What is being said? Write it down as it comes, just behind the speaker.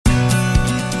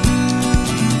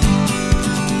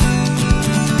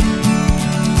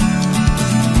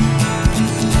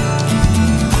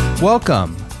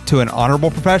Welcome to An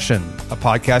Honorable Profession, a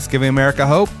podcast giving America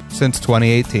hope since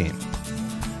 2018.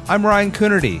 I'm Ryan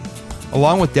Coonerty.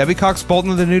 Along with Debbie Cox Bultan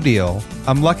of the New Deal,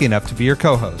 I'm lucky enough to be your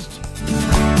co-host.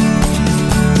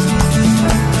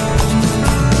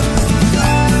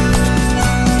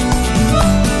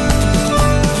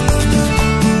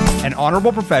 An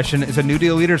Honorable Profession is a New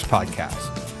Deal Leaders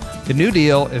podcast. The New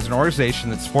Deal is an organization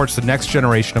that supports the next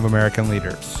generation of American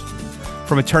leaders.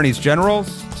 From attorneys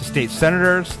generals to state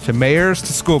senators to mayors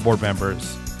to school board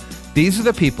members, these are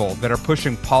the people that are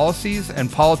pushing policies and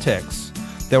politics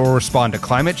that will respond to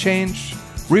climate change,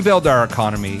 rebuild our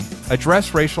economy,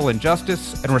 address racial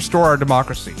injustice, and restore our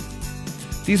democracy.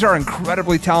 These are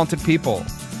incredibly talented people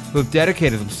who have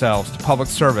dedicated themselves to public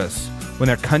service when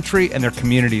their country and their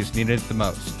communities needed it the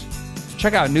most.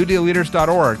 Check out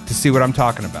newdealleaders.org to see what I'm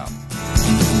talking about.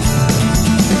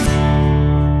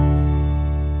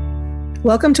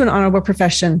 Welcome to An Honorable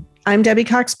Profession. I'm Debbie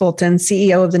Cox Bultan,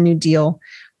 CEO of the New Deal,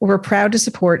 where we're proud to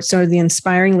support some of the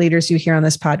inspiring leaders you hear on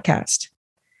this podcast.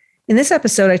 In this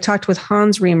episode, I talked with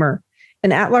Hans Riemer,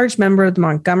 an at-large member of the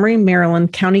Montgomery,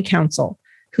 Maryland County Council,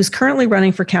 who's currently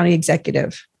running for county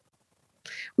executive.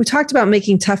 We talked about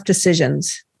making tough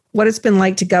decisions, what it's been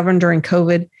like to govern during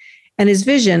COVID, and his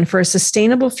vision for a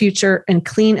sustainable future and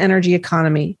clean energy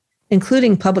economy,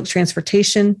 including public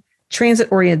transportation,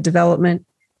 transit-oriented development,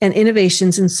 and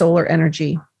innovations in solar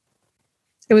energy.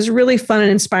 It was really fun and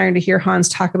inspiring to hear Hans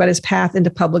talk about his path into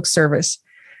public service,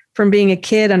 from being a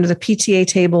kid under the PTA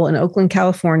table in Oakland,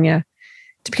 California,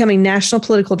 to becoming national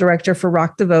political director for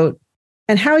Rock the Vote,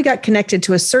 and how he got connected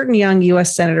to a certain young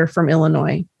U.S. senator from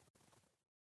Illinois.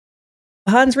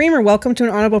 Hans Riemer, welcome to An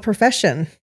Honorable Profession.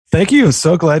 Thank you.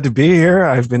 So glad to be here.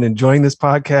 I've been enjoying this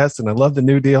podcast and I love the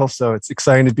New Deal. So it's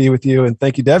exciting to be with you. And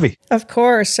thank you, Debbie. Of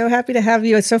course. So happy to have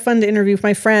you. It's so fun to interview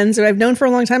my friends who I've known for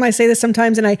a long time. I say this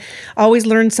sometimes, and I always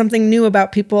learn something new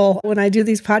about people when I do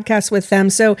these podcasts with them.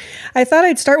 So I thought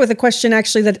I'd start with a question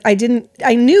actually that I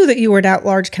knew that you were an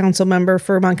at-large council member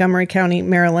for Montgomery County,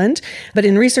 Maryland. But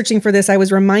in researching for this, I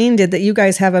was reminded that you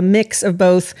guys have a mix of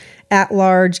both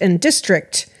at-large and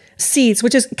district seats,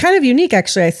 which is kind of unique,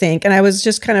 actually, I think. And I was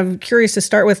just kind of curious to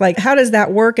start with, like, how does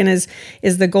that work? And is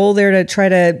the goal there to try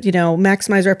to,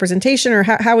 maximize representation? Or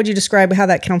how would you describe how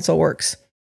that council works?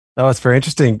 Oh, it's very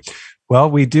interesting. Well,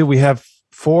 we have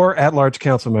 4 at-large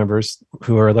council members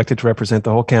who are elected to represent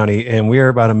the whole county, and we are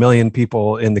about 1 million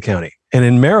people in the county. And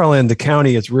in Maryland, the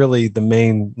county is really the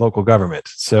main local government.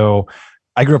 So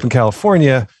I grew up in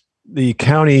California. The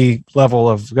county level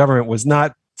of government was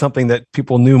not something that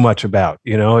people knew much about.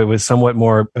 It was somewhat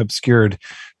more obscured.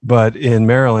 But in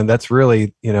Maryland, that's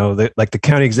really, the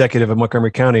county executive of Montgomery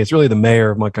County is really the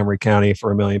mayor of Montgomery County for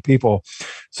 1 million people.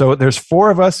 So there's 4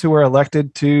 of us who are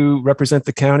elected to represent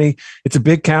the county. It's a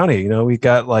big county. We've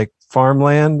got like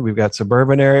farmland, we've got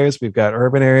suburban areas, we've got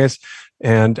urban areas.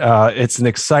 And it's an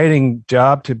exciting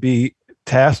job to be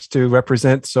tasked to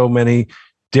represent so many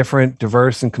different,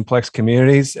 diverse, and complex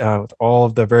communities with all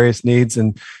of the various needs,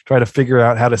 and try to figure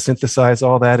out how to synthesize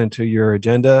all that into your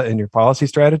agenda and your policy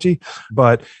strategy.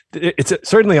 But it's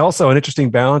certainly also an interesting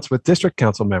balance with district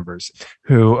council members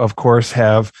who, of course,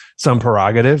 have some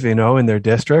prerogative, in their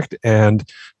district. And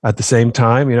at the same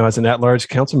time, as an at-large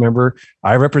council member,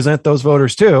 I represent those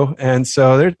voters too. And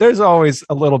so there's always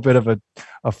a little bit of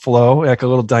a flow, like a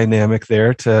little dynamic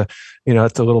there to,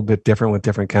 it's a little bit different with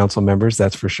different council members,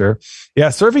 that's for sure. Yeah,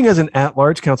 serving as an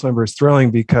at-large council member is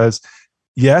thrilling because,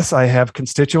 yes, I have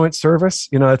constituent service.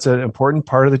 It's an important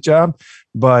part of the job,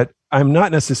 but I'm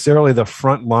not necessarily the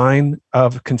front line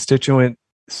of constituent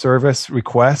service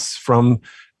requests from,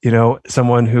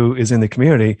 someone who is in the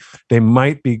community. They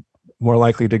might be more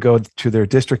likely to go to their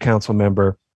district council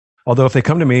member. Although if they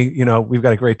come to me, we've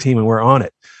got a great team and we're on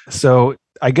it. So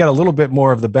I get a little bit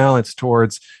more of the balance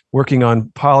towards working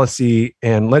on policy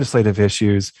and legislative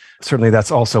issues. Certainly that's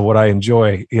also what I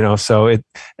enjoy, so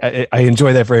I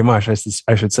enjoy that very much,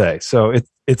 I should say. So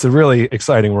it's a really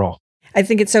exciting role. I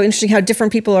think it's so interesting how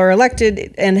different people are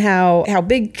elected and how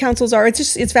big councils are.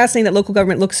 It's fascinating that local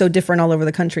government looks so different all over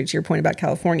the country, to your point about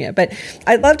California. But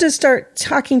I'd love to start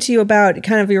talking to you about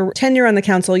kind of your tenure on the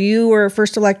council. You were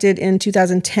first elected in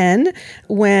 2010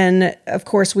 when, of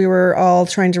course, we were all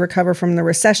trying to recover from the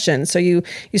recession. So you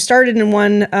started in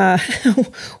one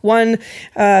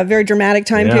very dramatic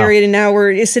time period, and now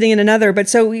we're sitting in another. But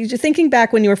so thinking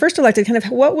back when you were first elected, kind of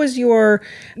what was your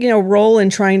role in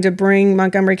trying to bring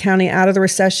Montgomery County out of the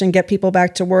recession, get people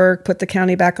back to work, put the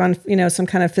county back on, some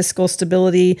kind of fiscal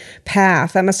stability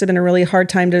path? That must have been a really hard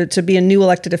time to be a new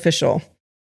elected official.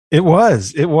 It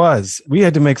was. It was. We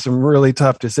had to make some really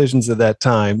tough decisions at that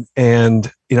time.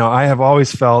 And, I have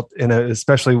always felt, and it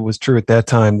especially was true at that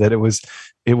time, that it was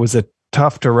a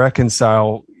tough to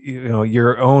reconcile,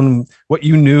 your own, what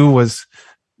you knew was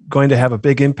going to have a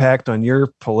big impact on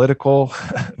your political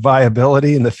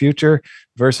viability in the future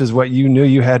versus what you knew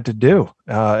you had to do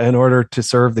in order to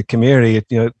serve the community.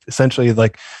 Essentially,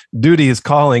 like, duty is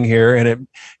calling here, and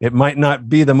it might not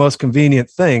be the most convenient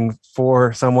thing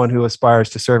for someone who aspires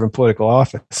to serve in political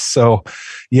office. So,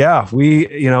 yeah, we,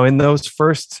 in those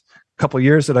first couple of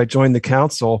years that I joined the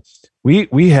council,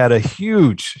 we had a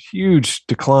huge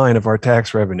decline of our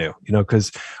tax revenue,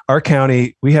 because our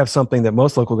county, we have something that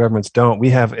most local governments don't. We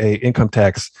have a income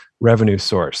tax revenue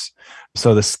source.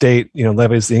 So the state,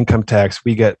 levies the income tax.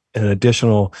 We get an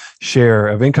additional share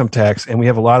of income tax, and we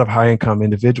have a lot of high income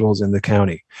individuals in the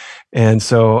county. And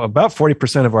so about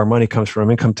 40% of our money comes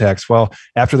from income tax. Well,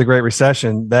 after the Great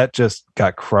Recession, that just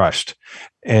got crushed.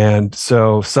 And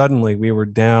so suddenly we were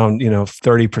down,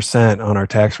 30% on our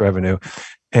tax revenue.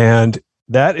 And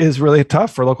that is really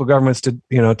tough for local governments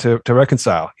to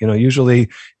reconcile. Usually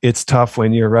it's tough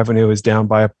when your revenue is down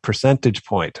by a percentage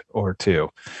point or two,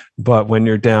 but when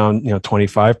you're down,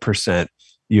 25%,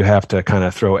 you have to kind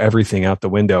of throw everything out the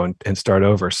window and start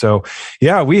over. So,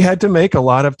 yeah, we had to make a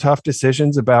lot of tough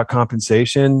decisions about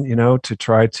compensation, to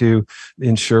try to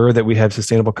ensure that we had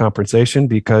sustainable compensation,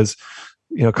 because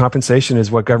compensation is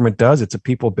what government does. It's a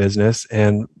people business,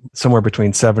 and somewhere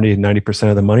between 70 and 90%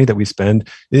 of the money that we spend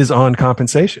is on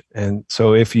compensation. And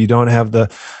so if you don't have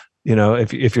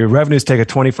if your revenues take a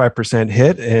 25%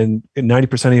 hit and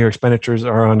 90% of your expenditures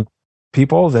are on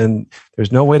people, then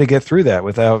there's no way to get through that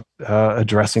without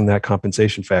addressing that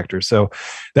compensation factor. So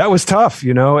that was tough,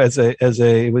 I know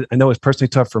it's personally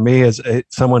tough for me as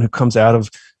someone who comes out of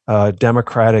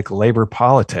democratic labor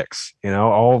politics,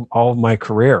 all my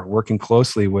career working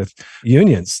closely with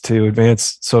unions to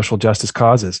advance social justice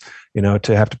causes,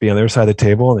 to have to be on their side of the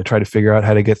table and to try to figure out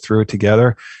how to get through it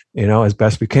together, as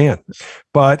best we can.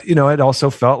 But, it also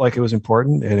felt like it was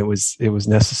important and it was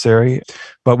necessary.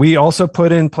 But we also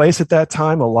put in place at that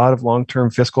time a lot of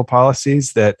long-term fiscal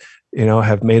policies that,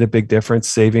 have made a big difference,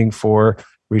 saving for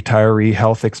retiree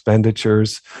health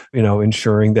expenditures,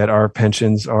 ensuring that our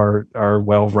pensions are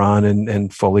well run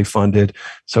and fully funded.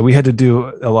 So we had to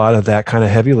do a lot of that kind of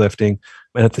heavy lifting,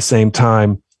 and at the same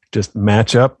time, just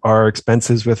match up our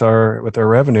expenses with our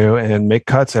revenue and make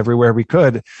cuts everywhere we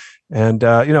could. And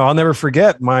I'll never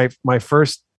forget my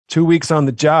first 2 weeks on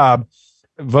the job,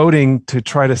 voting to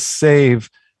try to save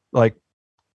like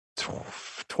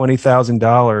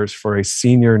 $20,000 for a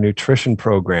senior nutrition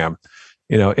program,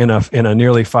 in a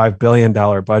nearly $5 billion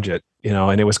budget,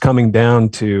 and it was coming down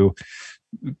to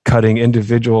cutting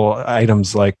individual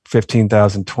items like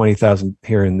 15,000, 20,000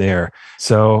 here and there.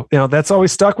 So, that's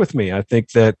always stuck with me. I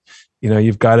think that,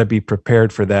 you've got to be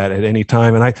prepared for that at any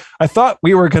time. And I thought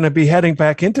we were going to be heading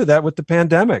back into that with the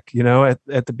pandemic,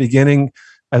 at the beginning,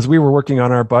 as we were working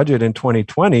on our budget in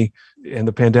 2020, and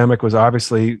the pandemic was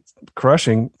obviously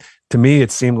crushing. To me,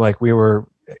 it seemed like we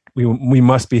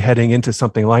must be heading into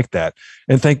something like that.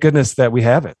 And thank goodness that we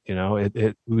haven't.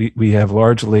 We have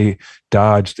largely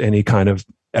dodged any kind of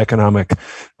economic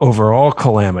overall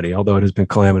calamity, although it has been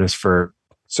calamitous for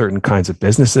certain kinds of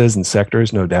businesses and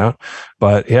sectors, no doubt.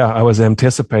 But yeah, I was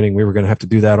anticipating we were going to have to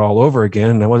do that all over again,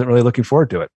 and I wasn't really looking forward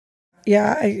to it.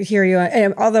 Yeah, I hear you.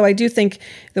 And although I do think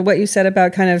that what you said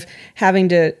about kind of having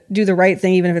to do the right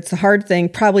thing, even if it's a hard thing,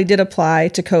 probably did apply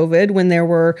to COVID when there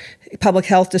were public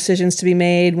health decisions to be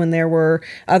made, when there were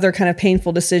other kind of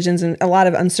painful decisions and a lot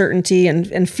of uncertainty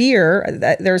and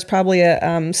fear. There's probably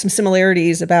some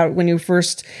similarities about when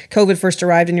COVID first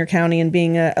arrived in your county and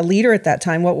being a leader at that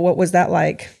time. What was that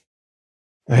like?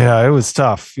 Yeah, it was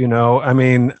tough. I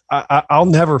mean, I'll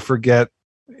never forget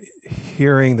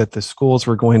hearing that the schools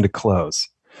were going to close.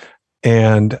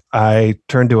 And I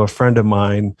turned to a friend of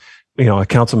mine, a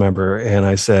council member, and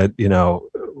I said,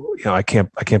 I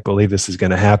can't believe this is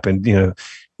going to happen.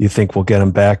 You think we'll get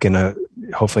them back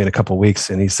hopefully in a couple of weeks?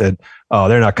 And he said, oh,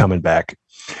 they're not coming back.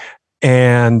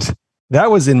 And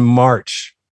that was in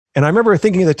March. And I remember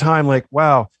thinking at the time, like,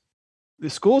 wow, the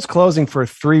schools closing for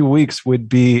 3 weeks would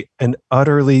be an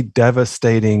utterly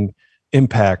devastating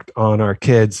impact on our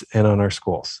kids and on our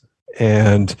schools.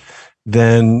 And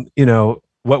then,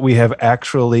 what we have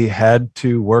actually had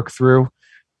to work through,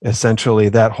 essentially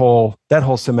that whole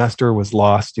semester was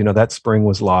lost, that spring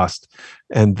was lost.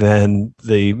 And then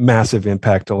the massive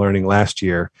impact to learning last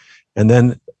year. And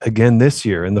then again this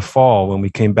year in the fall when we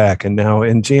came back, and now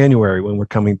in January when we're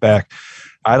coming back.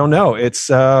 I don't know. It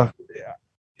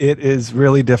is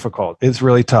really difficult. It's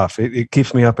really tough. It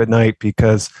keeps me up at night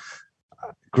because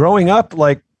growing up,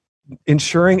 like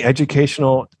ensuring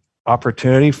educational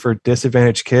opportunity for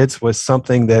disadvantaged kids was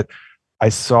something that I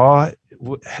saw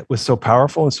was so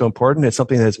powerful and so important. It's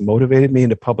something that's motivated me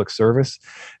into public service,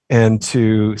 and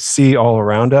to see all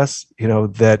around us,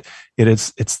 that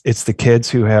it's the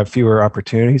kids who have fewer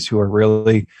opportunities who are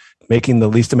really making the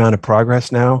least amount of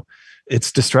progress now.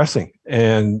 It's distressing,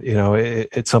 and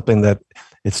it's something that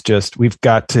it's just we've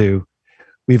got to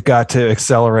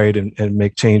accelerate and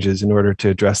make changes in order to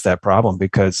address that problem,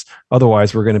 because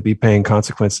otherwise we're going to be paying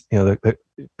consequence,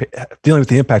 dealing with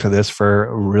the impact of this for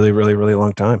a really, really, really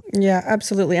long time. Yeah,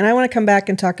 absolutely. And I want to come back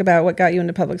and talk about what got you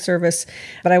into public service,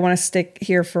 but I want to stick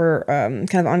here for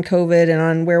kind of on COVID and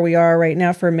on where we are right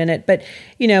now for a minute. But,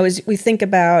 as we think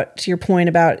about, to your point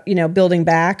about, building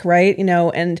back, right,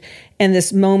 and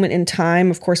this moment in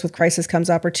time, of course, with crisis comes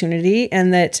opportunity,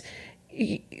 and that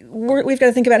we've got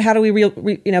to think about how do we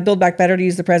build back better, to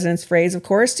use the president's phrase, of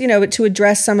course, but to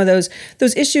address some of those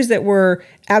issues that were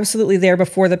absolutely there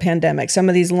before the pandemic. Some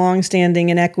of these longstanding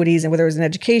inequities, and whether it was in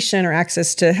education or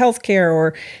access to healthcare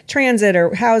or transit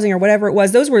or housing or whatever it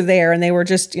was, those were there, and they were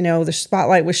just, the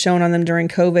spotlight was shown on them during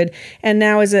COVID. And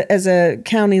now as a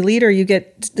county leader, you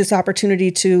get this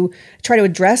opportunity to try to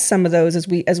address some of those as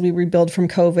we rebuild from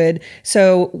COVID.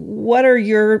 So what are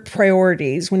your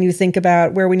priorities when you think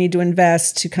about where we need to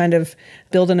invest to kind of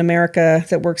build an America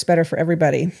that works better for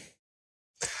everybody?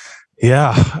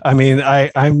 Yeah, I mean, I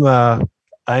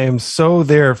am so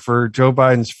there for Joe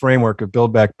Biden's framework of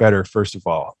Build Back Better. First of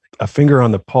all, a finger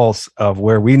on the pulse of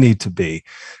where we need to be,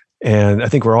 and I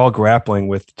think we're all grappling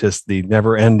with just the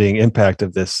never-ending impact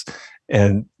of this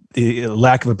and the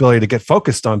lack of ability to get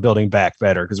focused on building back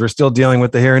better, because we're still dealing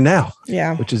with the here and now,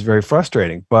 which is very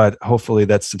frustrating. But hopefully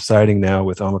that's subsiding now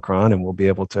with Omicron, and we'll be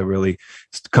able to really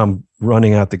come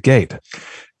running out the gate.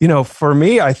 For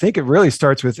me, I think it really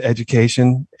starts with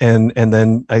education, and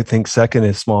then I think second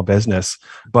is small business.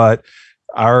 But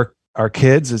our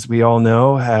kids, as we all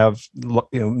know, have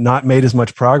not made as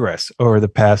much progress over the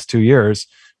past 2 years,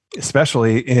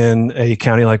 especially in a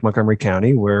county like Montgomery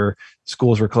County, where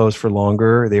schools were closed for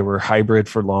longer, they were hybrid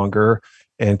for longer,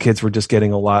 and kids were just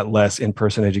getting a lot less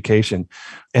in-person education.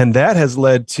 And that has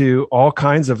led to all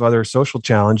kinds of other social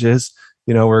challenges.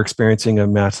 We're experiencing a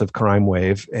massive crime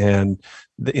wave, and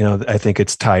I think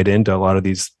it's tied into a lot of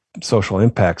these social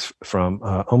impacts from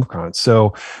Omicron.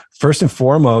 So first and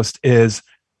foremost is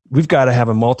we've got to have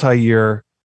a multi-year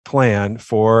plan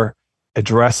for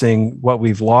addressing what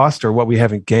we've lost or what we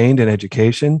haven't gained in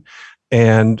education,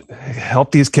 and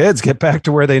help these kids get back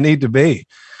to where they need to be.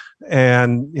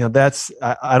 And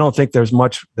I don't think there's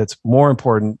much that's more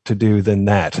important to do than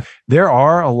that. There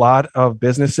are a lot of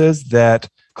businesses that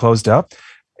closed up,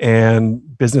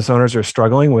 and business owners are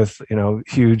struggling with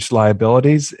huge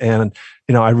liabilities, and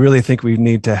I really think we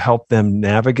need to help them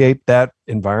navigate that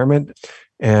environment.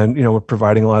 And we're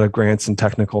providing a lot of grants and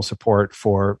technical support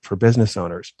for business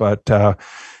owners. But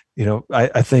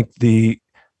I think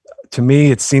to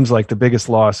me, it seems like the biggest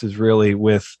loss is really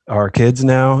with our kids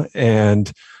now,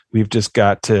 and we've just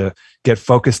got to get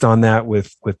focused on that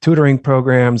with tutoring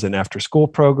programs and after school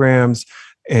programs,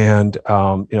 and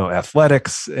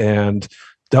athletics, and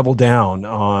double down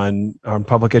on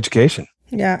public education.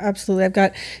 Yeah, absolutely. I've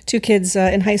got 2 kids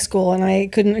in high school, and I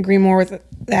couldn't agree more with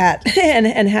that.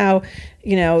 and how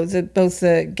both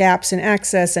the gaps in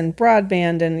access and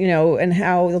broadband, and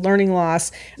how the learning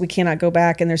loss, we cannot go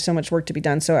back, and there's so much work to be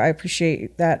done. So I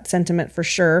appreciate that sentiment for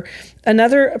sure.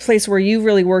 Another place where you've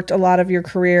really worked a lot of your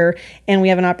career, and we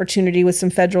have an opportunity with some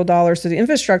federal dollars through the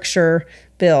infrastructure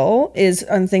bill, is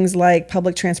on things like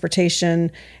public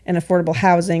transportation and affordable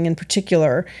housing in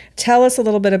particular. Tell us a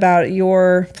little bit about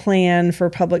your plan for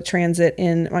public transit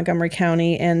in Montgomery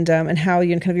County, and how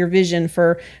you, and kind of your vision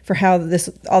for how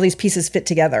all these pieces fit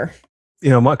together.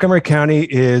 Montgomery County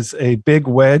is a big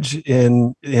wedge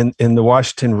in the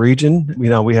Washington region.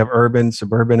 We have urban,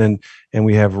 suburban, and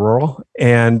we have rural,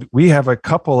 and we have a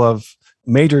couple of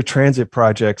major transit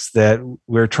projects that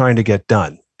we're trying to get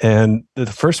done. And the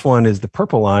first one is the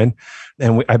Purple Line.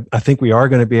 And I think we are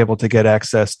going to be able to get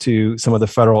access to some of the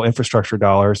federal infrastructure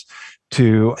dollars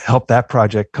to help that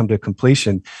project come to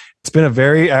completion. It's been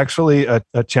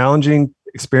a challenging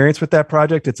experience with that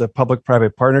project. It's a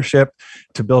public-private partnership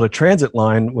to build a transit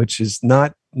line, which is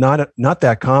not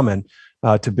that common,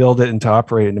 to build it and to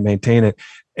operate it and to maintain it.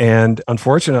 And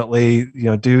unfortunately,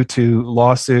 due to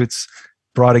lawsuits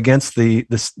brought against the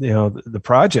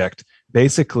project,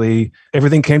 basically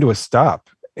everything came to a stop,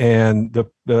 and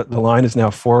the line is now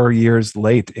 4 years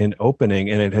late in opening,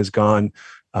 and it has gone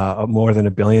more than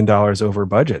 $1 billion over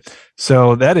budget.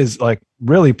 So that is like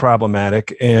really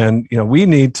problematic, and we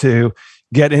need to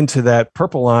get into that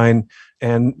purple line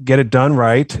and get it done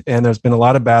right. And there's been a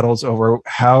lot of battles over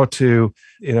how to,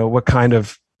 what kind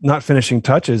of, not finishing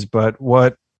touches, but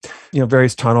what,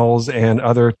 various tunnels and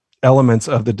other elements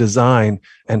of the design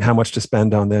and how much to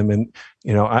spend on them. And,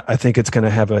 I think it's going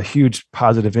to have a huge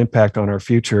positive impact on our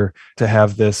future to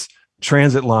have this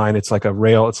transit line. It's like a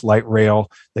rail, it's light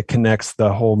rail that connects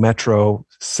the whole metro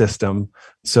system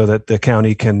so that the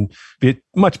county can be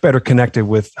much better connected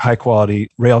with high quality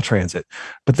rail transit.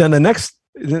 But then the next,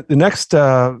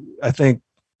 I think,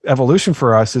 evolution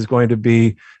for us is going to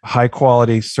be high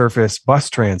quality surface bus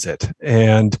transit.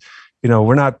 And,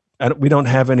 we don't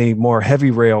have any more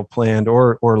heavy rail planned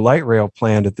or light rail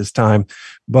planned at this time,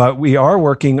 but we are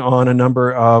working on a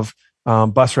number of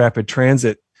bus rapid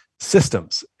transit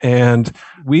systems. And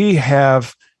we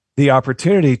have the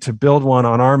opportunity to build one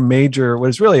on what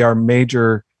is really our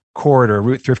major corridor,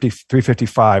 Route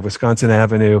 355, Wisconsin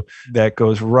Avenue, that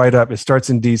goes right up. It starts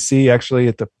in DC,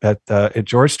 actually, at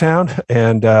Georgetown,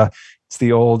 and it's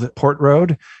the old Port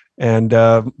Road. And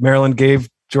Maryland gave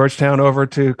Georgetown over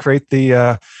to create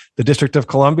the District of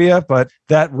Columbia, but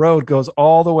that road goes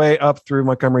all the way up through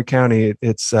Montgomery County.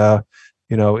 It's it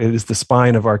is the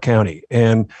spine of our county,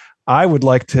 and I would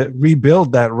like to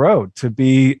rebuild that road to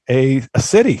be a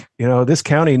city. This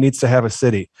county needs to have a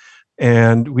city.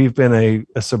 And we've been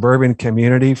a suburban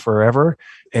community forever,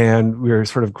 and we're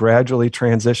sort of gradually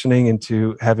transitioning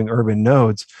into having urban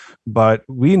nodes. But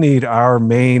we need our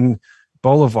main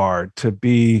boulevard to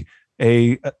be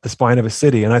the spine of a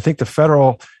city. And I think the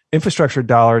federal infrastructure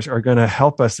dollars are going to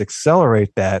help us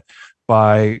accelerate that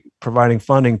by providing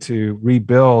funding to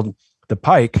rebuild the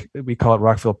Pike, we call it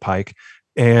Rockville Pike,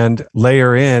 and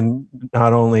layer in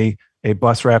not only a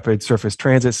bus rapid surface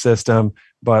transit system,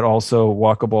 but also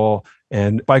walkable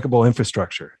and bikeable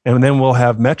infrastructure. And then we'll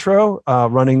have metro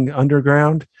running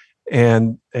underground,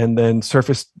 and then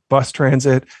surface bus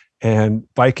transit and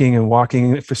biking and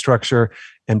walking infrastructure,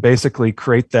 and basically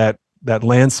create that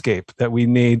landscape that we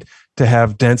need to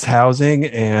have dense housing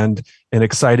and an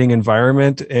exciting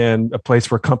environment and a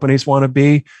place where companies want to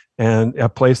be and a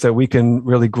place that we can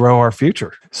really grow our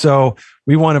future. So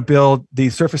we want to build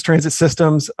these surface transit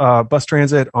systems, bus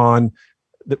transit on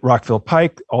the Rockville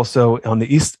Pike, also on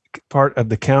the east part of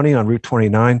the county on Route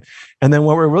 29. And then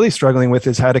what we're really struggling with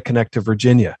is how to connect to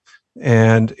Virginia.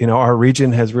 And, our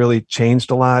region has really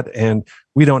changed a lot, and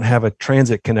we don't have a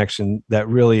transit connection that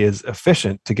really is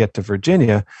efficient to get to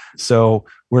Virginia. So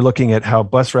we're looking at how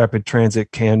bus rapid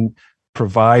transit can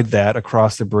provide that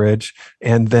across the bridge.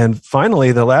 And then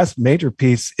finally, the last major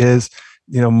piece is,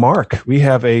 MARC. We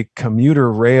have a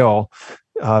commuter rail,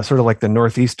 sort of like the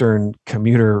Northeastern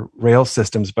commuter rail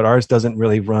systems, but ours doesn't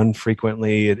really run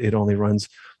frequently. It only runs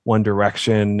one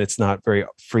direction. It's not very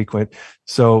frequent.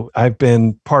 So I've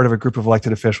been part of a group of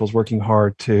elected officials working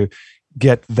hard to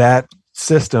get that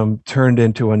system turned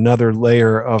into another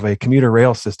layer of a commuter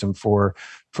rail system for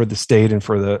the state and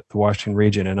for the Washington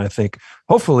region. And I think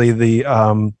hopefully the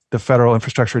federal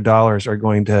infrastructure dollars are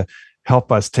going to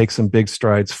help us take some big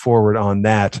strides forward on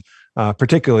that,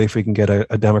 particularly if we can get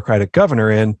a Democratic governor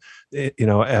in,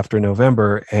 after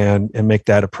November and make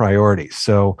that a priority.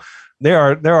 So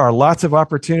there are lots of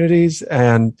opportunities,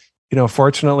 and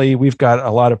fortunately, we've got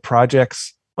a lot of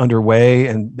projects underway,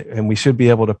 and we should be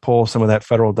able to pull some of those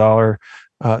federal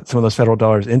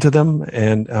dollars into them,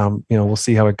 and we'll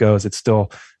see how it goes. It's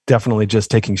still definitely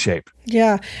just taking shape.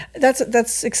 Yeah,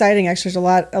 that's exciting. Actually,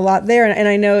 there's a lot there, and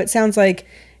I know it sounds like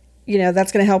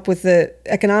that's going to help with the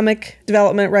economic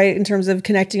development, right? In terms of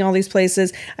connecting all these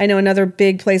places. I know another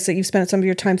big place that you've spent some of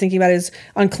your time thinking about is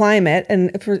on climate,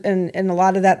 and a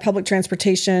lot of that public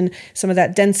transportation, some of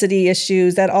that density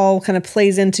issues, that all kind of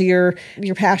plays into your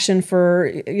passion for,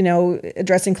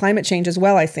 addressing climate change as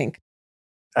well, I think.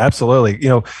 Absolutely.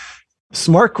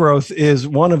 Smart growth is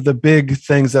one of the big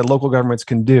things that local governments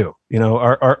can do.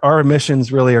 Our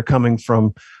emissions really are coming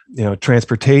from,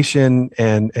 transportation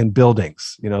and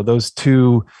buildings. Those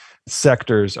two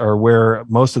sectors are where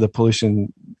most of the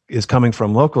pollution is coming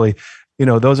from locally.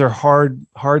 Those are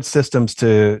hard systems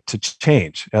to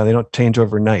change. They don't change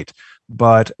overnight.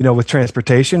 But, with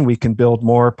transportation, we can build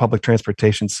more public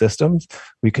transportation systems.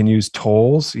 We can use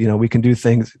tolls. We can do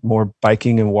things more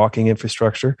biking and walking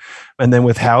infrastructure. And then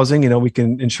with housing, we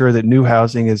can ensure that new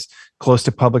housing is close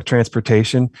to public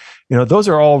transportation. Those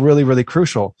are all really, really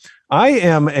crucial. I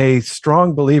am a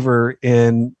strong believer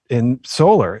in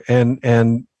solar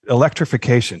and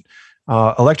electrification.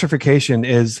 Electrification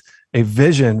is a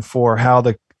vision for how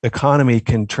the economy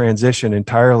can transition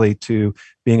entirely to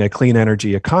being a clean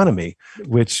energy economy,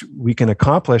 which we can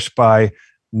accomplish by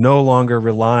no longer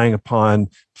relying upon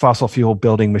fossil fuel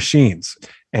building machines.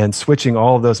 and switching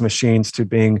all of those machines to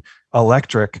being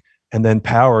electric and then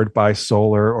powered by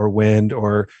solar or wind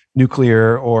or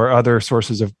nuclear or other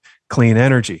sources of clean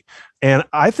energy. And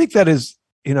I think that is,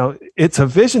 it's a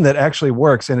vision that actually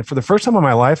works. And for the first time in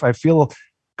my life, I feel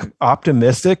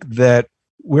optimistic that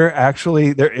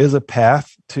there is a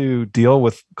path to deal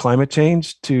with climate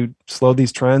change, to slow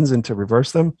these trends and to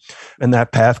reverse them. And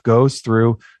that path goes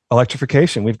through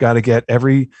electrification. We've got to get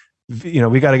we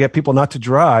got to get people not to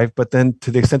drive, but then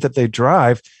to the extent that they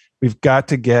drive, we've got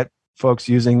to get folks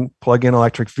using plug-in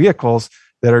electric vehicles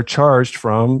that are charged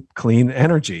from clean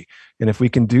energy. And if we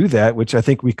can do that, which I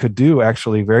think we could do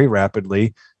actually very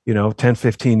rapidly, 10,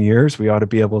 15 years, we ought to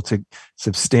be able to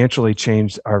substantially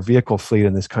change our vehicle fleet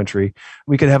in this country.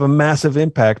 We could have a massive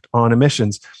impact on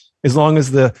emissions as long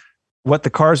as what the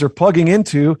cars are plugging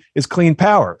into is clean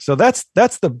power. So that's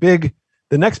the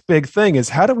next big thing is,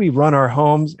 how do we run our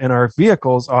homes and our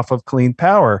vehicles off of clean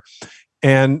power?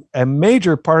 And a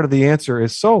major part of the answer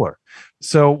is solar.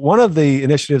 So one of the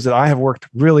initiatives that I have worked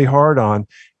really hard on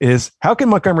is, how can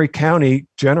Montgomery County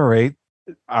generate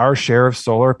our share of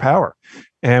solar power?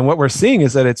 And what we're seeing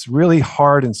is that it's really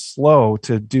hard and slow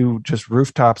to do just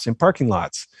rooftops in parking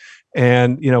lots.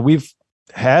 And, we've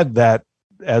had that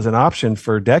as an option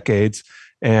for decades,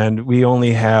 and we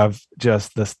only have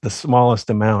just the smallest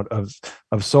amount of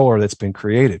solar that's been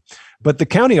created. But the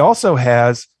county also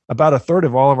has about a third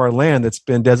of all of our land that's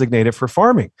been designated for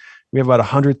farming. We have about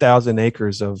 100,000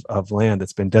 acres of land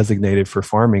that's been designated for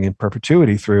farming in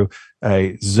perpetuity through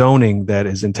a zoning that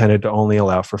is intended to only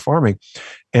allow for farming.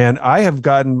 And I have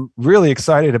gotten really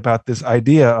excited about this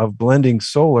idea of blending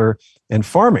solar and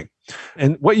farming.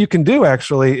 And what you can do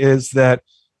actually is that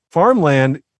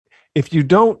farmland, if you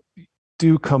don't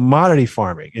do commodity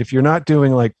farming, if you're not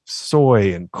doing like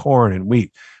soy and corn and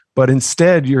wheat, but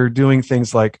instead you're doing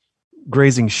things like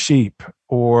grazing sheep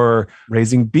or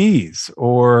raising bees,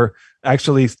 or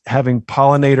actually having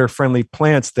pollinator-friendly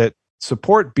plants that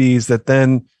support bees that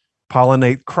then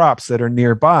pollinate crops that are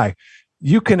nearby,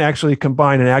 you can actually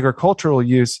combine an agricultural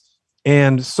use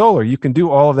and solar. You can do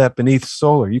all of that beneath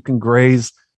solar. You can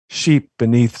graze sheep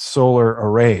beneath solar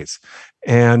arrays.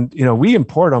 And, we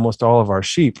import almost all of our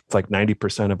sheep. It's like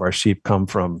 90% of our sheep come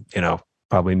from,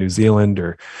 probably New Zealand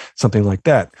or something like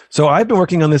that. So I've been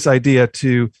working on this idea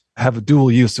to have a dual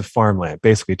use of farmland,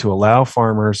 basically to allow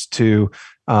farmers to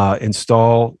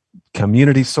install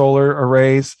community solar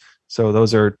arrays. So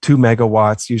those are 2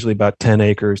 megawatts, usually about 10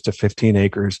 acres to 15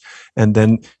 acres. And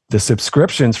then the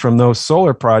subscriptions from those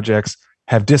solar projects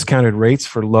have discounted rates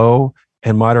for low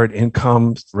and moderate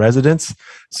income residents.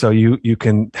 So you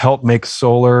can help make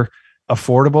solar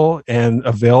affordable and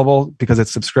available because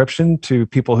it's subscription to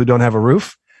people who don't have a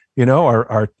roof,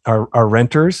 our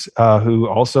renters who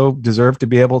also deserve to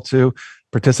be able to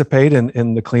participate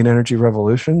in the clean energy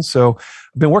revolution. So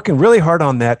I've been working really hard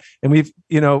on that. And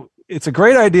it's a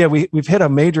great idea. We've hit a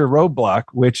major roadblock,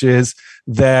 which is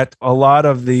that a lot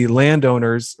of the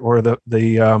landowners or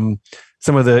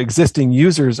some of the existing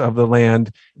users of the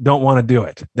land don't want to do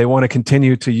it. They want to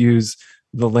continue to use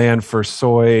the land for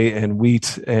soy and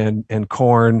wheat and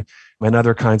corn and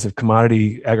other kinds of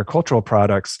commodity agricultural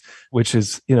products, which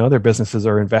is, their businesses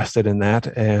are invested in that.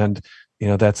 And,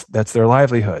 that's their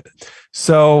livelihood.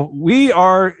 So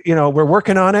we're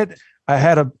working on it. I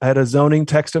had a zoning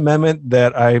text amendment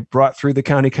that I brought through the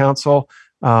county council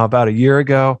about a year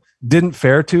ago. Didn't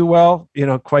fare too well,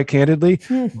 quite candidly,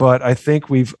 but I think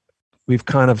we've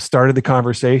kind of started the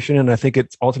conversation, and I think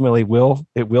it ultimately will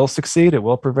succeed. It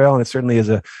will prevail, and it certainly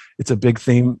it's a big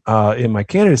theme in my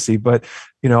candidacy. But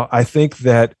I think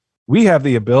that we have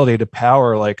the ability to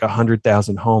power like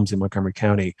 100,000 homes in Montgomery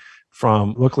County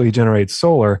from locally generated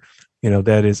solar,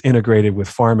 that is integrated with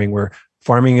farming, where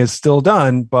farming is still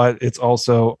done, but it's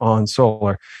also on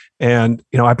solar. And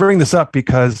I bring this up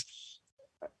because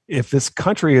if this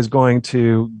country is going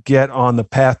to get on the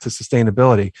path to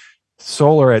sustainability,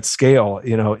 solar at scale,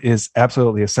 is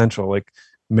absolutely essential. Like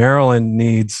Maryland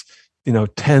needs,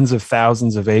 tens of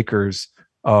thousands of acres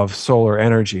of solar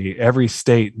energy. Every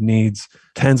state needs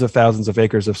tens of thousands of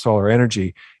acres of solar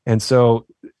energy. And so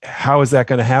how is that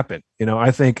going to happen?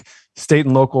 I think state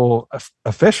and local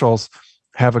officials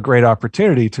have a great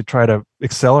opportunity to try to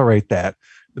accelerate that,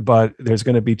 but there's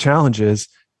going to be challenges,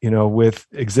 with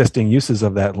existing uses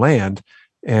of that land.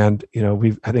 And,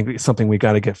 I think it's something we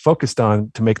got to get focused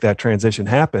on to make that transition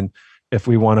happen if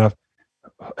we want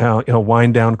to,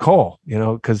 wind down coal,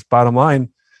 because bottom line,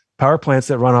 power plants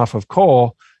that run off of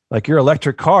coal, like your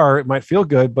electric car, it might feel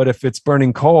good, but if it's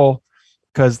burning coal,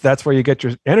 because that's where you get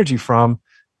your energy from,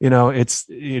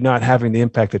 you're not having the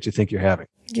impact that you think you're having.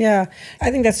 Yeah,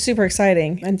 I think that's super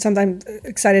exciting, and sometimes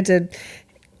excited to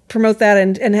promote that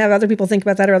and have other people think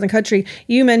about that around the country.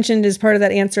 You mentioned as part of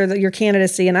that answer that your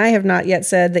candidacy, and I have not yet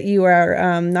said that you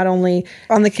are not only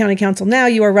on the county council now,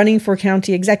 you are running for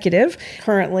county executive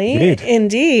currently.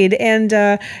 Indeed. And,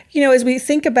 as we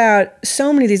think about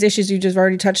so many of these issues you just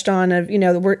already touched on, of,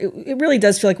 it really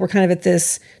does feel like we're kind of at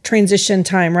this transition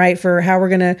time, right? For how we're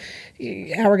going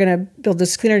to build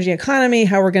this clean energy economy,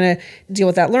 how we're going to deal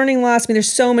with that learning loss. I mean,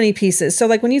 there's so many pieces. So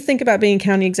like when you think about being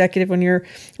county executive, when you're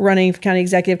running for county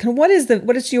executive, kind of what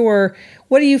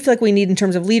do you feel like we need in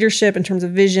terms of leadership, in terms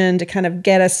of vision to kind of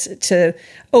get us to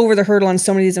over the hurdle on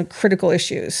so many of these critical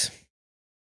issues?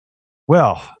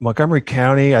 Well, Montgomery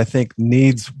County, I think,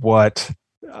 needs what,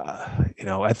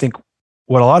 I think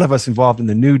what a lot of us involved in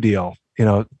the New Deal,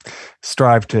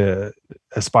 aspire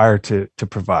to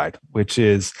provide, which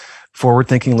is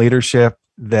forward-thinking leadership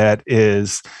that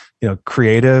is,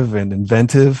 creative and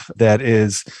inventive, that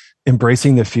is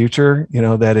embracing the future,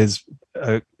 that is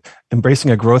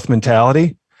embracing a growth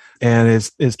mentality, and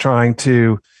is trying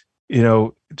to,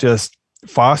 just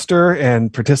foster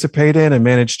and participate in and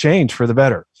manage change for the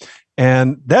better.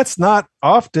 And that's not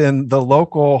often the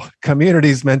local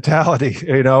community's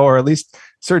mentality, or at least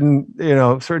certain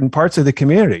parts of the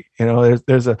community.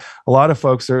 There's a lot of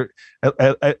folks are,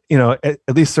 at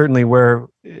least certainly where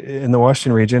in the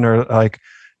Washington region are like,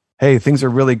 hey, things are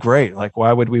really great. Like,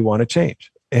 why would we want to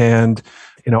change? And,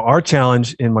 our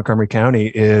challenge in Montgomery County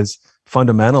is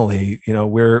fundamentally,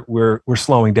 we're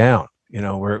slowing down.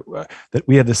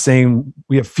 We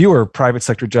have fewer private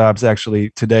sector jobs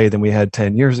actually today than we had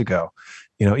 10 years ago.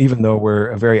 Even though we're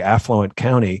a very affluent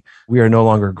county, we are no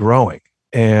longer growing.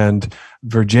 And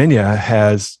Virginia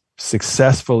has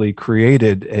successfully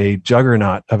created a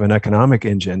juggernaut of an economic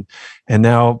engine. And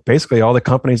now basically all the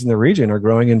companies in the region are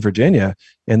growing in Virginia,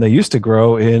 and they used to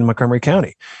grow in Montgomery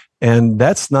County. And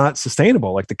that's not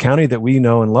sustainable. Like, the county that we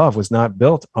know and love was not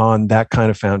built on that kind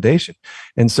of foundation.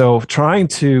 And so trying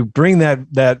to bring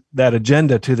that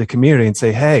agenda to the community and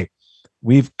say, hey,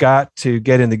 we've got to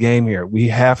get in the game here. We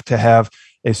have to have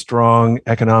a strong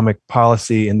economic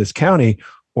policy in this county,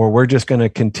 or we're just going to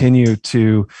continue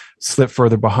to slip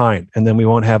further behind. And then we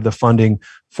won't have the funding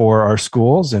for our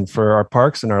schools and for our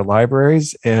parks and our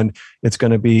libraries. And it's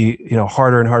going to be,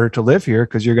 harder and harder to live here,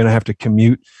 because you're going to have to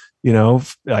commute,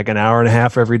 like an hour and a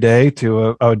half every day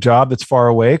to a job that's far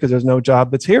away, because there's no job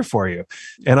that's here for you.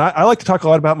 And I like to talk a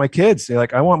lot about my kids.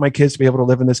 Like, I want my kids to be able to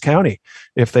live in this county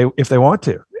if they want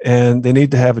to, and they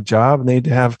need to have a job, and they need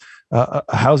to have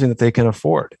a housing that they can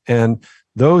afford. And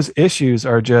those issues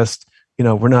are just,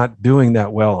 we're not doing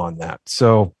that well on that.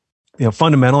 So,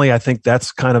 fundamentally, I think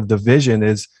that's kind of the vision,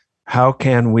 is how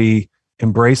can we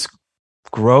embrace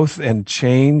growth and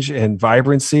change and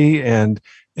vibrancy, and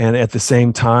at the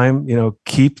same time,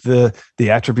 keep the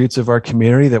attributes of our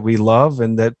community that we love,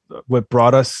 and that what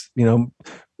brought us,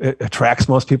 it attracts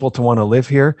most people to want to live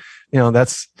here.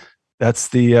 That's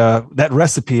that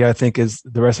recipe, I think, is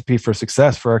the recipe for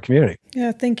success for our community.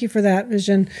 Yeah, thank you for that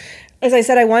vision. As I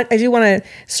said, I do want to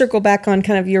circle back on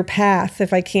kind of your path,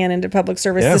 if I can, into public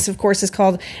service. Yeah. This, of course, is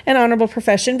called an honorable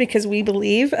profession, because we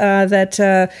believe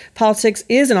that politics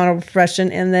is an honorable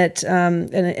profession, and that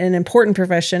an important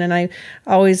profession. And I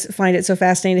always find it so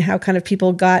fascinating how kind of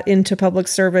people got into public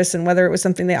service, and whether it was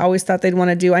something they always thought they'd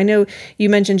want to do. I know you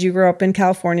mentioned you grew up in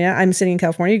California. I'm sitting in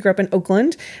California. You grew up in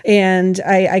Oakland, and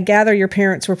I gather your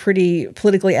parents were pretty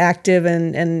politically active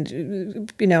and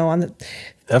on the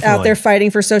Definitely. Out there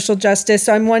fighting for social justice.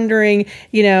 So I'm wondering,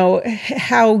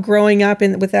 how growing up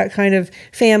with that kind of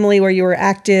family where you were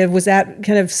active, was that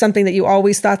kind of something that you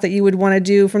always thought that you would want to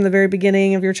do from the very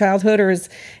beginning of your childhood, or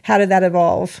how did that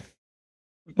evolve?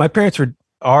 My parents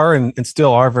are and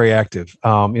still are very active.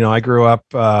 I grew up,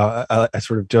 I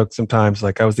sort of joke sometimes,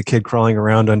 like I was the kid crawling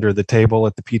around under the table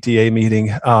at the PTA meeting.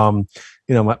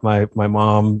 My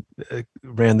mom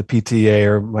ran the PTA,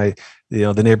 or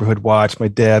the neighborhood watch. My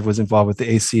dad was involved with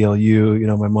the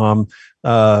ACLU. My mom,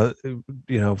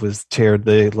 was chaired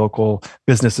the local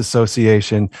business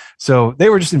association. So they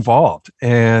were just involved,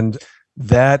 and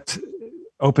that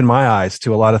opened my eyes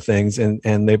to a lot of things.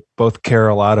 And they both care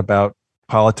a lot about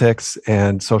politics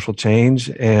and social change.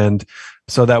 And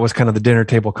so that was kind of the dinner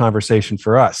table conversation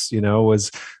for us,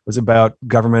 was about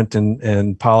government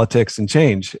and politics and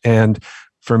change. And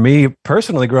for me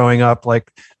personally, growing up,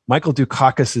 like Michael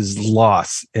Dukakis's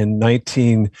loss in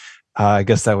I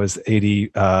guess that was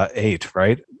 88,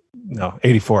 right? No,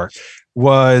 84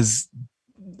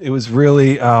 it was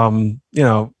really,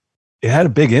 it had a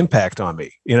big impact on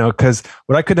me, because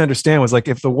what I couldn't understand was, like,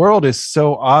 if the world is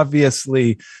so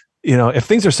obviously, if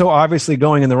things are so obviously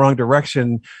going in the wrong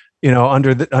direction,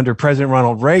 under President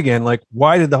Ronald Reagan, like,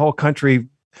 why did the whole country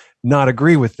not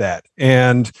agree with that.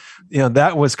 And,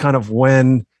 that was kind of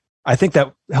when I think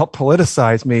that helped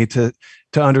politicize me to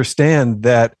understand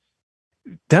that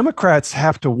Democrats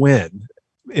have to win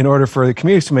in order for the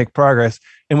communities to make progress.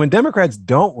 And when Democrats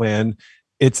don't win,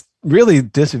 it's really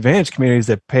disadvantaged communities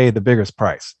that pay the biggest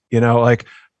price. Like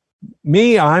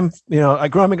me,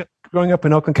 growing up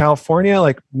in Oakland, California,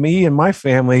 like me and my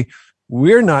family,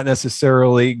 we're not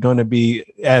necessarily going to be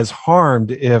as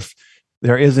harmed if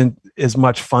there isn't as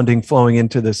much funding flowing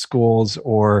into the schools,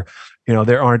 or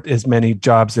there aren't as many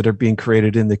jobs that are being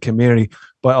created in the community.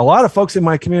 But a lot of folks in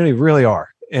my community really are.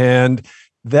 And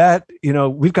that,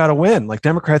 we've got to win. Like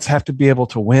Democrats have to be able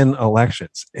to win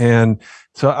elections. And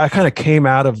so I kind of came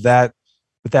out of that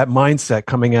with that mindset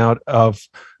coming out of,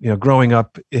 growing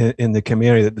up in the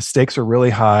community, that the stakes are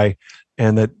really high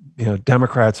and that,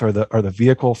 Democrats are the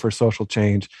vehicle for social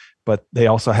change, but they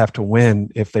also have to win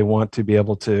if they want to be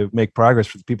able to make progress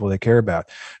for the people they care about.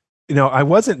 I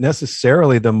wasn't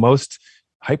necessarily the most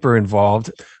hyper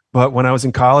involved, but when I was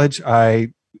in college,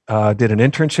 I did an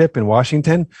internship in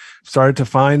Washington, started to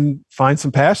find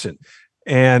some passion.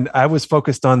 And I was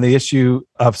focused on the issue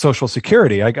of Social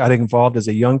Security. I got involved as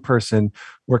a young person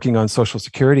working on Social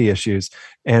Security issues.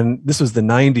 And this was the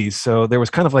 90s. So there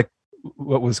was kind of like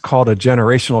what was called a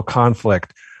generational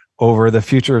conflict over the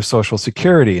future of Social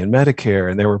Security and Medicare.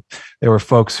 And there were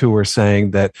folks who were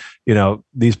saying that,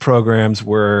 these programs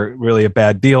were really a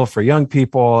bad deal for young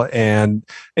people. And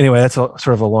anyway, that's sort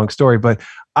of a long story, but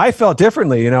I felt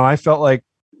differently. I felt like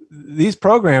these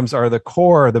programs are the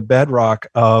core, the bedrock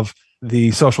of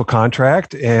the social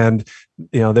contract. And,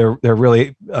 they're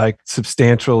really like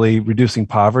substantially reducing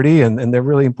poverty, and they're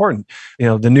really important.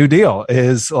 The New Deal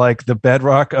is like the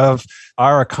bedrock of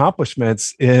our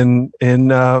accomplishments in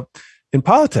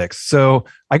politics. So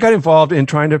I got involved in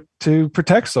trying to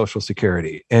protect Social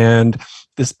Security. And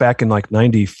this back in like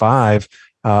 95,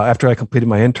 after I completed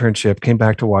my internship, came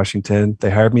back to Washington,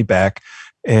 they hired me back,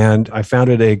 and I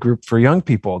founded a group for young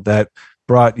people that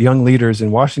brought young leaders in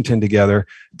Washington together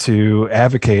to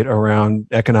advocate around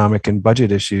economic and budget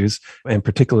issues, and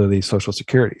particularly Social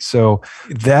Security. So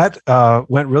that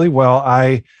went really well.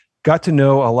 I got to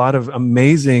know a lot of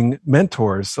amazing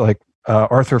mentors like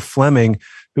Arthur Fleming,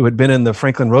 who had been in the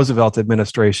Franklin Roosevelt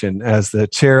administration as the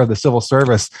chair of the civil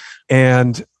service.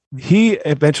 And he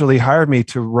eventually hired me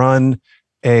to run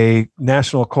a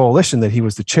national coalition that he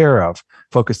was the chair of,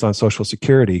 focused on Social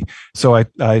Security. So I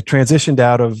transitioned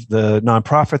out of the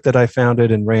nonprofit that I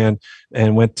founded and ran,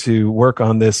 and went to work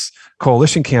on this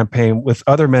coalition campaign with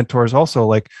other mentors also,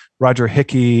 like Roger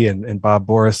Hickey and Bob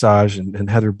Borisage and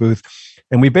Heather Booth.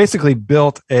 And we basically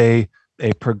built a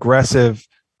progressive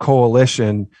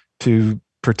coalition to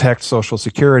protect Social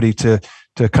Security, to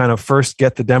kind of first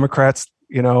get the Democrats,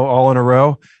 all in a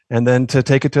row, and then to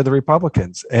take it to the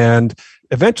Republicans. And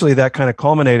eventually that kind of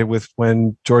culminated with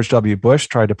when George W. Bush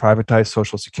tried to privatize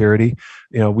Social Security.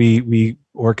 We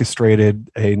orchestrated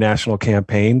a national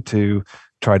campaign to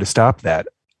try to stop that.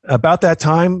 About that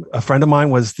time, a friend of mine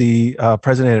was the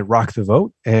president at Rock the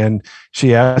Vote, and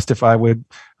she asked if I would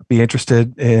be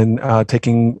interested in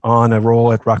taking on a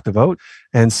role at Rock the Vote.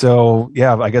 And so,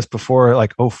 I guess before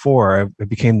like 2004, I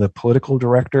became the political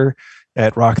director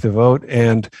at Rock the Vote,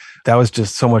 and that was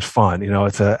just so much fun.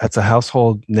 It's a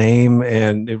household name,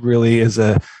 and it really is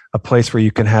a place where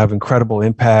you can have incredible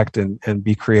impact and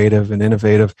be creative and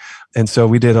innovative. And so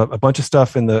we did a bunch of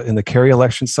stuff in the Kerry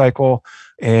election cycle,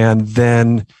 and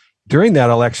then during that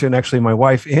election, actually, my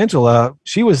wife Angela,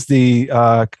 she was the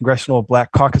Congressional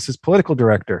Black Caucus's political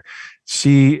director.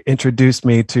 She introduced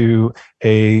me to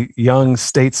a young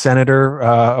state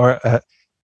senator,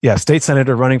 state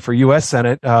senator running for U.S.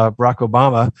 Senate, Barack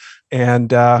Obama.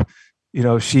 And,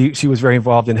 she was very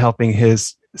involved in helping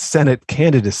his Senate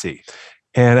candidacy.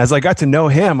 And as I got to know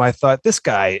him, I thought, this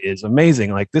guy is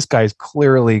amazing. Like, this guy is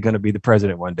clearly going to be the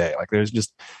president one day. Like, there's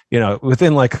just,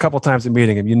 within like a couple of times of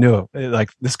meeting him, like,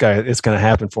 this guy, it's going to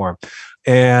happen for him.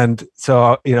 And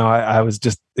so, I was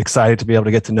just excited to be able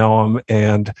to get to know him,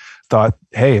 and thought,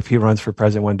 hey, if he runs for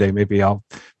president one day, maybe I'll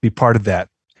be part of that.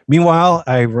 Meanwhile,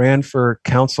 I ran for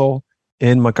council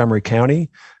in Montgomery County,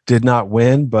 did not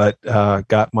win, but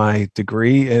got my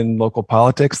degree in local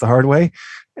politics the hard way.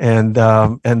 And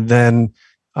then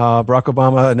Barack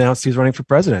Obama announced he's running for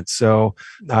president. So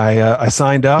I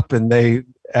signed up, and they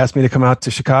asked me to come out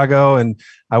to Chicago, and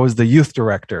I was the youth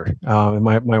director. And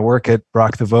my work at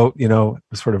Rock the Vote,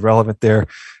 was sort of relevant there.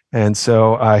 And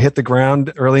so I hit the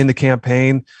ground early in the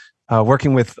campaign,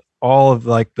 working with all of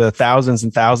like the thousands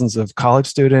and thousands of college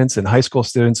students and high school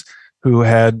students who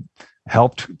had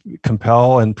helped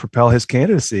compel and propel his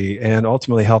candidacy, and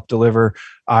ultimately helped deliver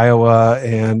Iowa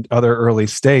and other early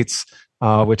states,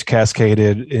 which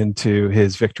cascaded into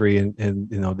his victory in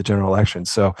the general election.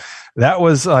 So that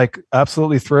was like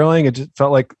absolutely thrilling. It just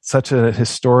felt like such a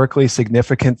historically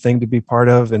significant thing to be part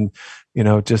of, and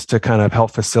just to kind of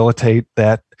help facilitate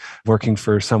that, working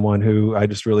for someone who I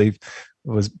just really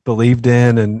was believed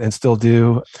in and still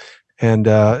do. And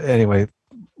anyway,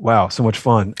 wow, so much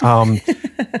fun.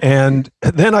 And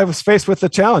then I was faced with the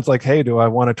challenge, like, hey, do I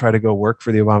want to try to go work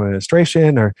for the Obama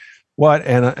administration or what?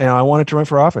 And I wanted to run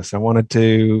for office. I wanted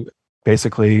to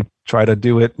basically try to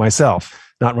do it myself,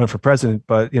 not run for president,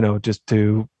 but, just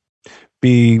to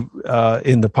be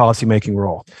in the policymaking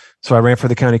role. So I ran for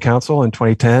the county council in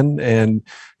 2010, and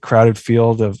crowded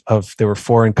field of there were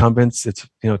 4 incumbents. It's,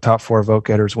 top 4 vote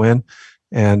getters win.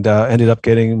 And ended up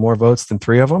getting more votes than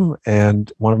 3 of them, and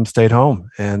one of them stayed home.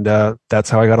 And that's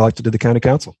how I got elected to the county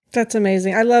council. That's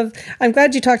amazing. I'm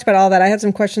glad you talked about all that. I had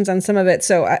some questions on some of it.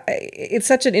 So it's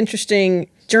such an interesting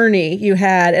journey you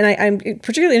had. And I'm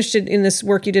particularly interested in this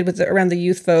work you did around the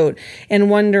youth vote, and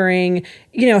wondering,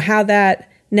 how that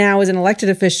now as an elected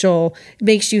official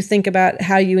makes you think about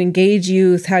how you engage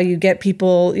youth, how you get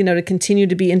people, to continue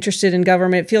to be interested in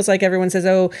government. It feels like everyone says,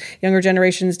 oh, younger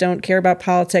generations don't care about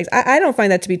politics. I don't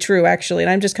find that to be true, actually. And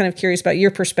I'm just kind of curious about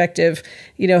your perspective,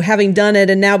 having done it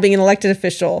and now being an elected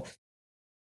official.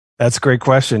 That's a great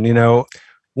question.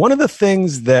 One of the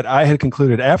things that I had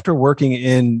concluded after working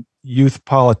in youth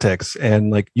politics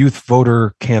and like youth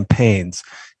voter campaigns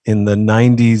in the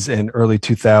 90s and early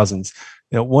 2000s,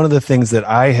 one of the things that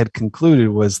I had concluded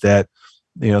was that,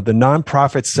 the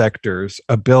nonprofit sector's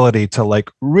ability to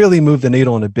like really move the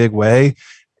needle in a big way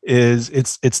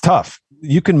it's tough.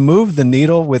 You can move the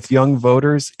needle with young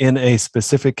voters in a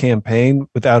specific campaign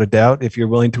without a doubt if you're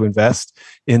willing to invest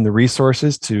in the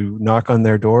resources to knock on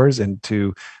their doors and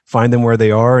to find them where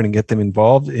they are and get them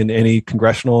involved in any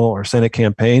congressional or Senate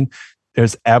campaign.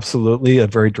 There's absolutely a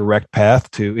very direct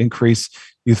path to increase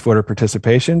youth voter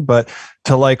participation, but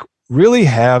to like really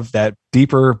have that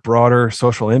deeper, broader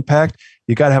social impact,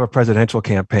 you got to have a presidential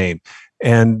campaign.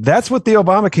 And that's what the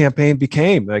Obama campaign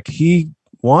became. Like, he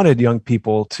wanted young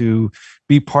people to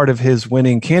be part of his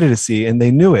winning candidacy, and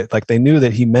they knew it. Like, they knew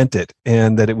that he meant it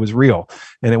and that it was real.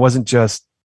 And it wasn't just,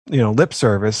 lip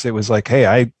service. It was like, hey,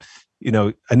 I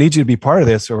need you to be part of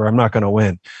this or I'm not going to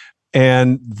win.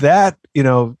 And that,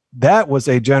 that was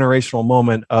a generational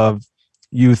moment of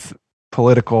youth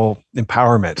political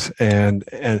empowerment.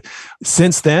 And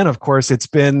since then, of course, it's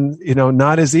been,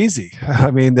 not as easy.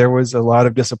 I mean, there was a lot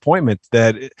of disappointment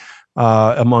that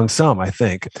among some, I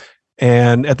think.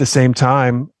 And at the same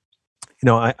time,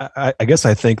 I guess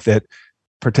I think that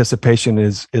participation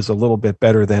is a little bit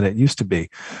better than it used to be.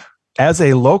 As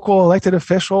a local elected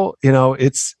official,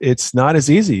 it's not as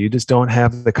easy. You just don't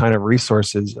have the kind of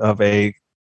resources of a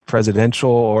presidential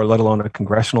or let alone a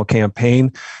congressional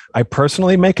campaign. I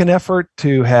personally make an effort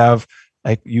to have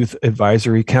like youth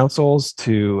advisory councils,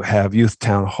 to have youth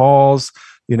town halls,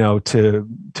 to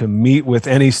meet with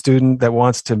any student that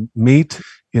wants to meet,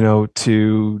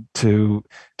 to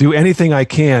do anything I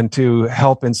can to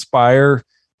help inspire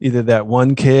either that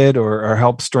one kid or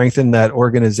help strengthen that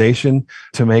organization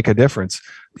to make a difference.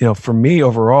 For me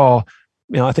overall,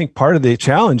 I think part of the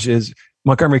challenge is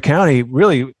Montgomery County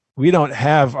really, we don't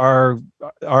have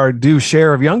our due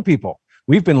share of young people.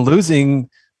 We've been losing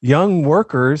young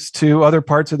workers to other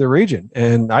parts of the region,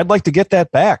 and I'd like to get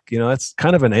that back. That's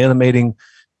kind of an animating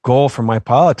goal for my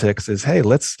politics is, hey,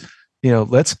 let's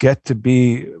get to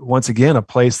be once again a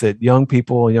place that young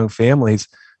people and young families,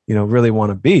 really want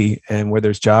to be, and where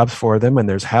there's jobs for them and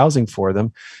there's housing for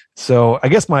them. So I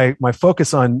guess my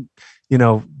focus on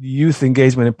youth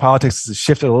engagement in politics has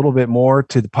shifted a little bit more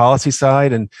to the policy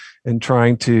side and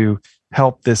trying to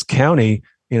help this county,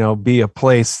 be a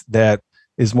place that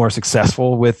is more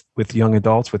successful with young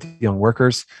adults, with young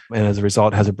workers, and as a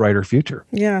result has a brighter future.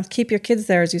 Yeah, keep your kids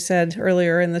there, as you said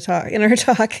earlier in our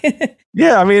talk.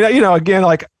 Yeah, I mean, again,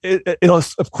 like it'll,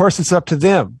 of course, it's up to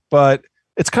them, but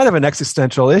it's kind of an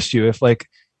existential issue. If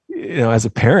as a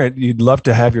parent, you'd love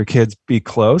to have your kids be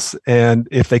close. And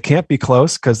if they can't be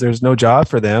close because there's no job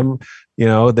for them,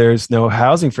 there's no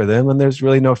housing for them, and there's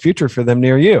really no future for them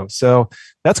near you. So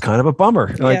that's kind of a bummer.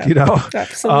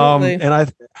 Absolutely.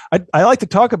 And I like to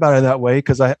talk about it that way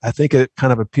because I think it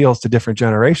kind of appeals to different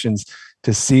generations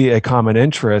to see a common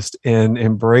interest in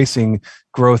embracing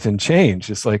growth and change.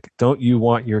 It's like, don't you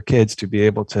want your kids to be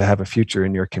able to have a future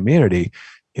in your community?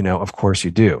 Of course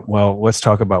you do. Well, let's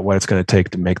talk about what it's going to take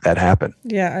to make that happen.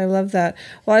 Yeah, I love that.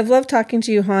 Well, I've loved talking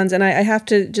to you, Hans. And I have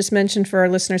to just mention for our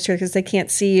listeners here, because they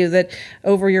can't see you, that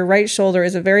over your right shoulder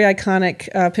is a very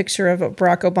iconic picture of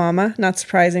Barack Obama, not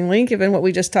surprisingly, given what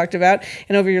we just talked about.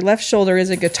 And over your left shoulder is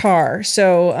a guitar.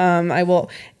 So I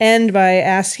will end by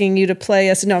asking you to play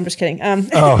us. No, I'm just kidding. I've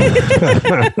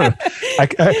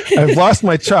lost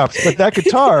my chops, but that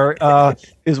guitar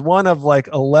is one of like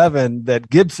 11 that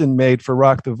Gibson made for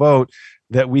Rock the Vote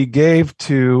that we gave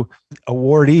to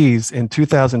awardees in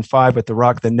 2005 at the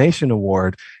Rock the Nation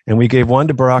Award. And we gave one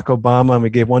to Barack Obama and we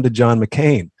gave one to John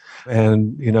McCain.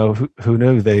 And, who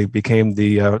knew they became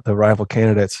the rival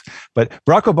candidates. But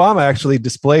Barack Obama actually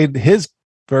displayed his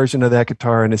version of that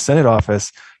guitar in his Senate office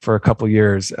for a couple of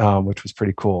years, which was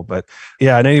pretty cool. But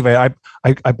yeah, and anyway,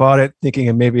 I bought it thinking,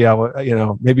 and maybe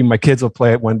maybe my kids will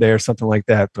play it one day or something like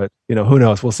that. But who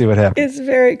knows? We'll see what happens. It's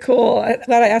very cool. I'm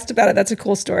glad I asked about it. That's a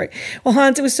cool story. Well,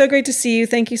 Hans, it was so great to see you.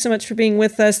 Thank you so much for being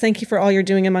with us. Thank you for all you're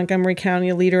doing in Montgomery County,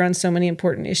 a leader on so many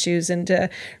important issues, and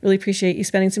really appreciate you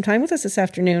spending some time with us this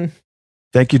afternoon.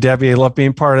 Thank you, Debbie. I love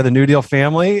being part of the New Deal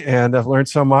family, and I've learned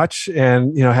so much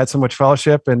and, had so much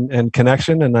fellowship and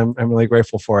connection, and I'm really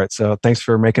grateful for it. So thanks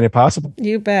for making it possible.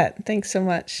 You bet. Thanks so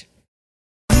much.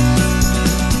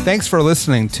 Thanks for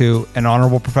listening to An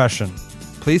Honorable Profession.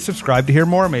 Please subscribe to hear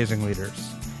more amazing leaders,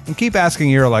 and keep asking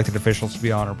your elected officials to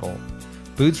be honorable.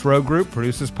 Boots Road Group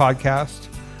produces podcast.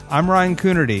 I'm Ryan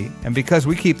Coonerty, and because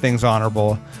we keep things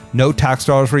honorable, no tax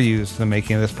dollars were used in the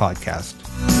making of this podcast.